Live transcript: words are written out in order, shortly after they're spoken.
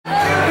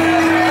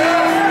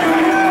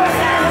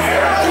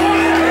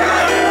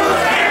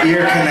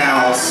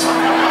canals.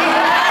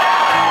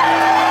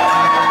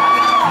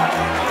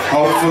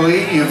 Hopefully,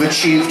 you've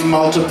achieved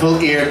multiple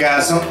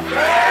eargasm. You're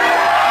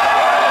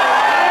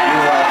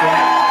welcome.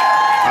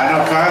 I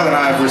know Kyle and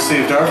I have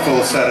received our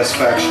full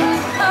satisfaction.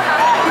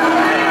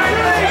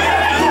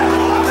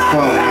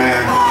 Oh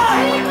man,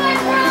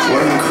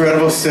 what an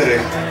incredible city.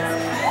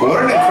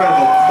 What an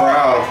incredible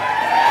crowd.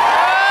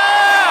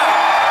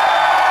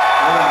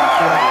 What an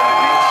incredible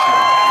nation.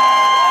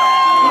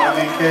 You know what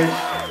I mean, Cage?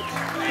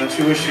 Don't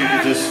you wish you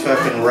could just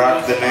fucking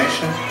rock the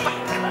nation?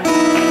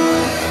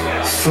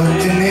 Fuck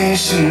the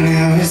nation,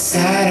 now it's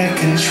out of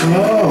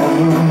control.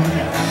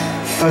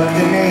 Fuck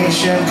the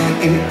nation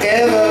in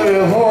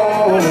every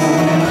hole.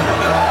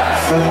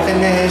 Fuck the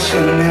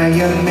nation, now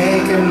you're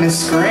making me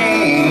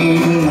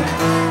scream.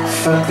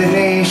 Fuck the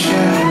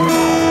nation,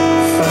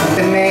 fuck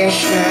the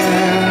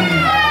nation.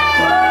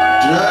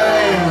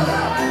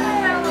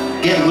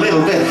 Damn, getting a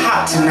little bit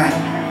hot tonight.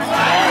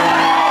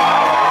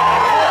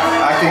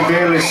 I can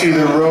barely see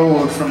the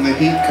road from the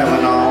heat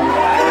coming on.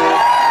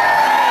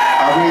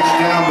 I reach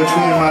down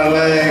between my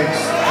legs.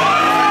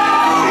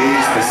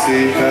 She's the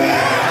seeker.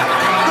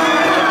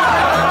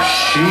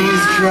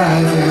 She's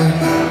driving,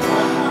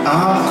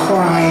 I'm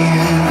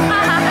crying,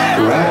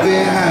 right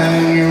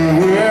behind you,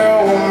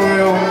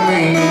 real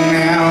mean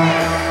now.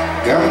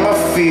 Got my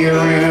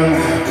fearing,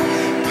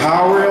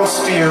 power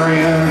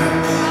steering,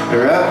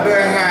 right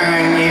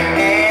behind you,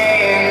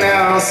 ain't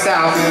no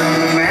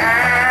stopping now.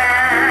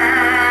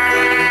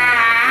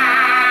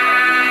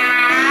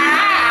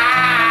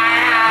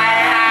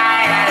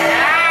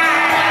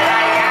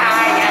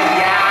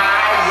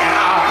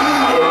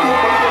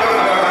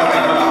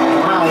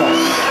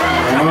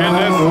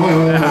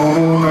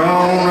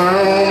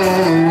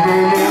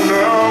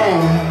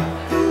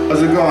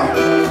 How's it going?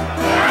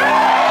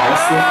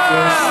 That's the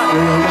first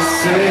thing to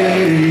say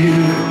to you.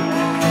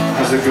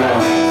 How's it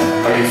going?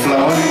 Are you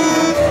flowing?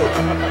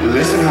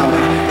 Listen,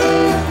 homie.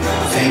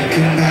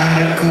 Thinking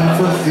about a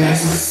couple things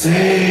to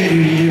say to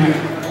you.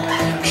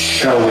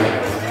 Show it,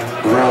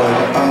 grow it.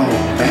 Oh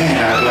man,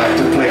 I'd like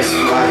to place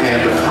my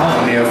hand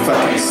upon your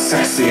fucking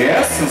sexy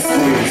ass and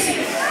squeeze.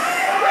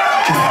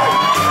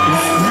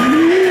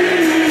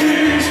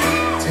 Please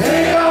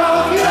take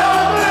off your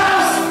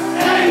blouse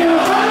and your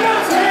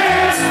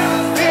underpants.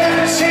 Then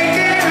take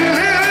it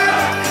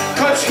up,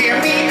 'cause hear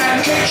me and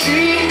KG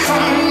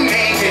come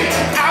naked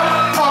out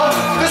of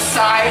the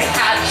side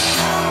hatch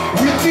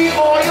with the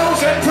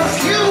oils and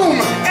perfume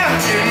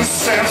and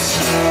incense.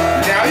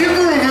 Now you're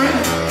grooving,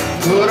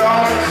 put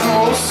on a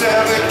cool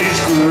 70s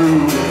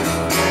groove,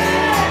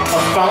 a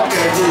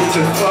funky groove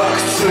to fuck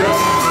to.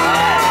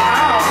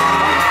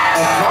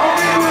 A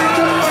funky groove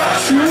to fuck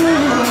to.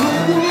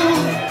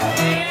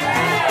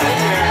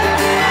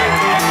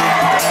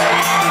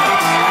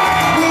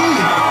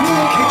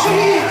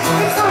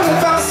 It's all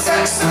about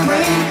sex and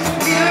rain,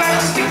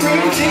 elastic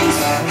green jeans.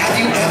 Have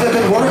you ever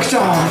been worked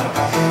on?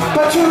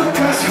 But you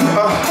guys who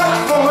are hot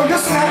for your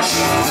snatch.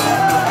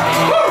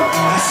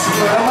 I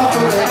swear I'm up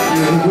for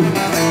you.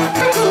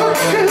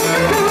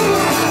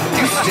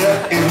 You step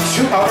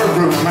into our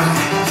room,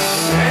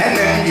 and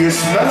then you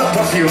smell of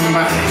perfume.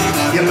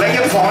 You lay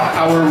upon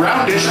our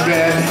roundish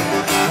bed,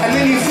 and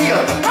then you feel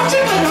I'm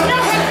tickling on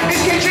your head.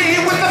 It's KG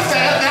with the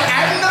feather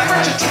and the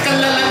virgin tickle.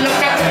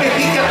 Look at me,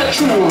 he got the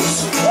jewels.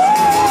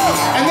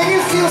 And then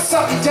you feel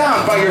something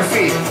down by your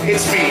feet.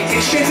 It's me,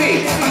 it's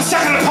JP. I'm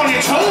sucking upon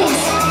your toes.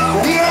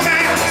 Real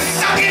man,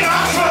 suck it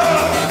off.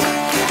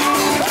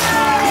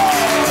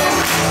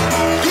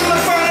 You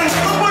look fine,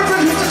 but we're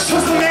ready to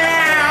choose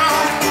now.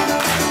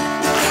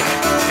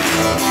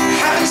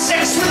 Having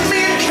sex with me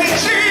and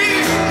KG.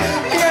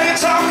 Yeah, you're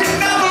talking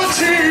double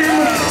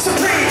team.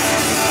 Supreme.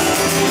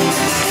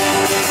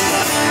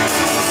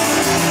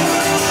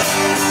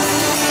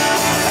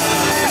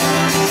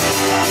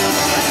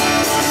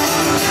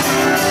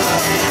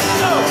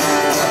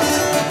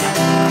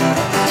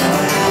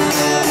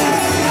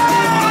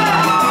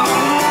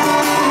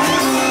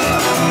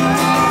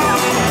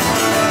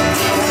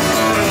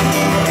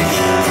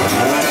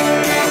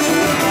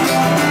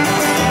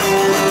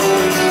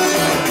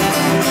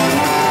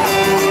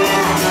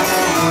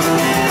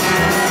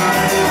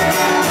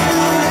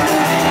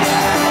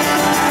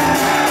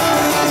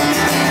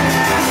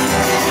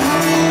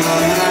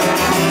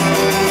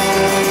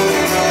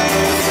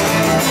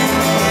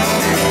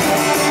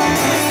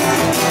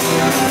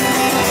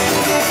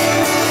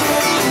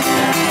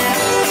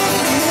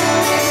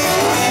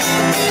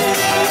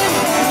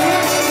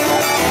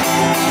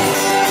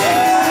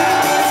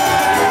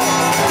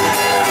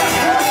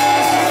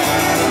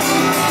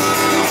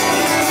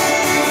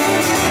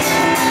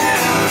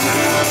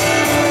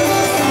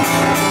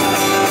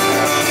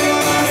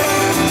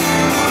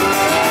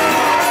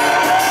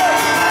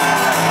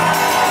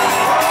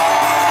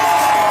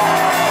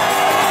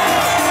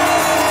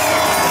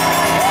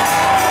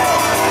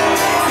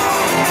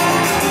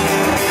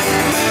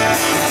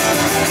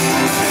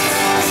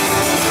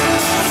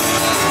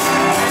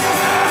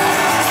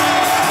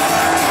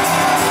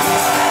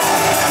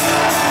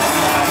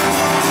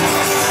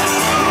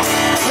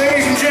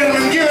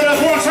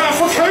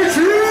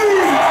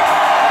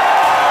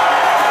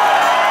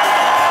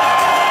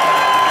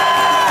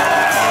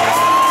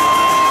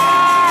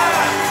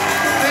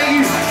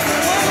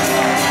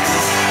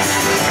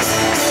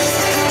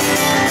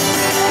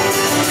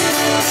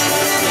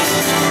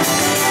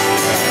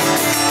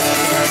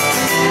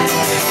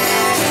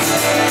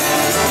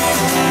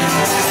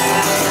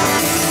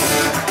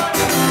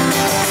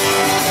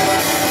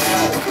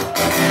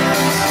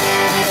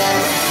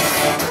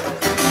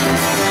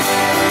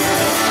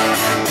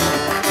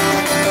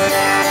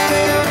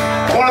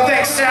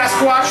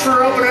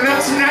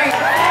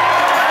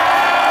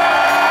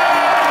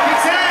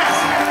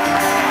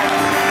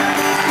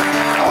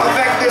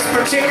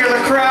 particular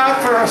crowd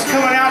for us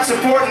coming out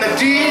supporting the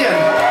D and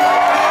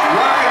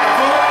rocking the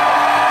Pope.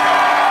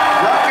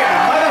 Rocking the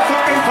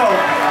motherfucking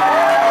Pope.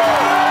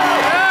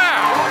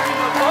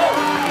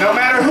 No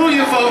matter who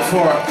you vote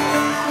for,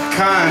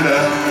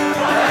 kinda.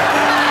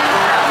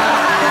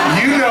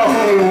 You know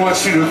who we want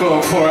you to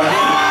vote for.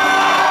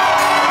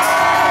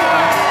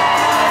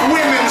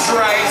 Women's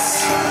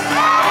rights.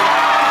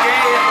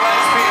 Gay and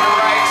lesbian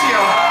rights. You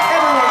know,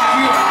 everyone's a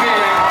human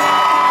being.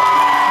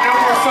 No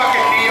more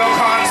fucking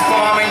neocons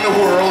bombing the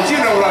world. You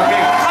know what I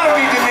mean. I don't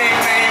need to name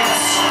names.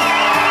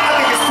 I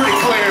think it's pretty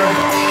clear.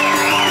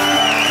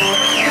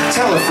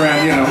 Tell a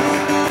friend, you know.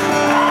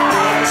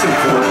 It's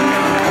important.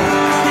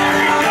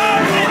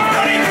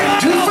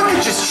 Dude fucking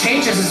just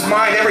changes his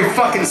mind every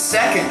fucking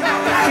second.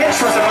 Can't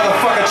trust a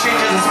motherfucker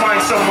changes his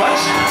mind so much.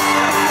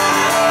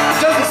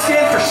 Doesn't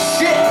stand for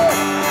shit.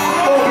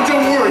 Oh, but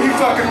don't worry, he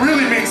fucking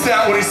really means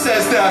that when he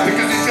says that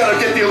because he's gotta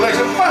get the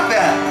election. Fuck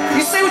that.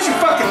 You say what you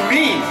fucking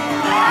mean.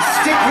 You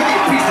stick with it,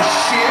 you piece of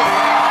shit.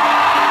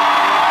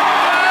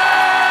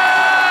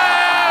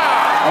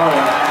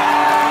 Oh.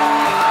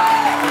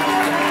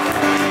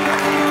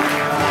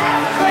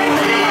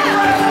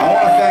 I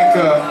want to thank,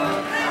 God,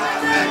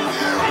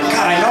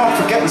 I know I'm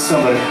forgetting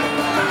somebody.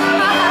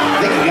 I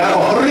think we got,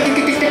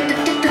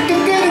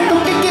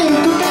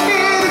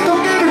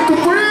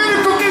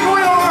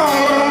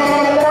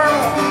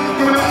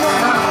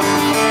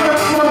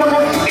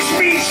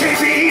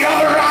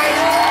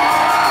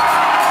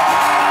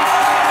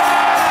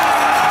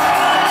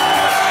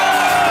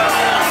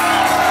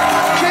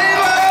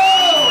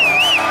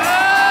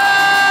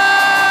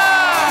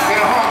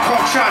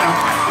 China,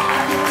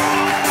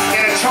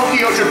 in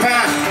Tokyo,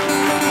 Japan,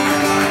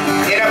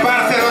 in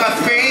Barcelona,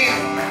 Spain,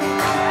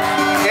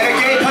 in a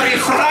gay party,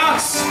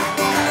 France,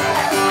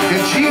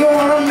 in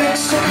Tijuana,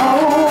 Mexico,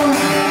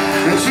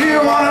 in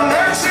Tijuana,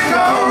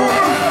 Mexico,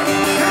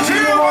 in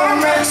Tijuana,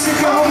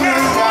 Mexico,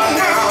 Mexico,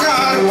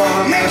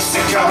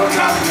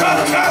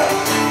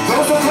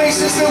 those are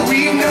places that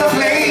we've never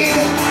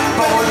played.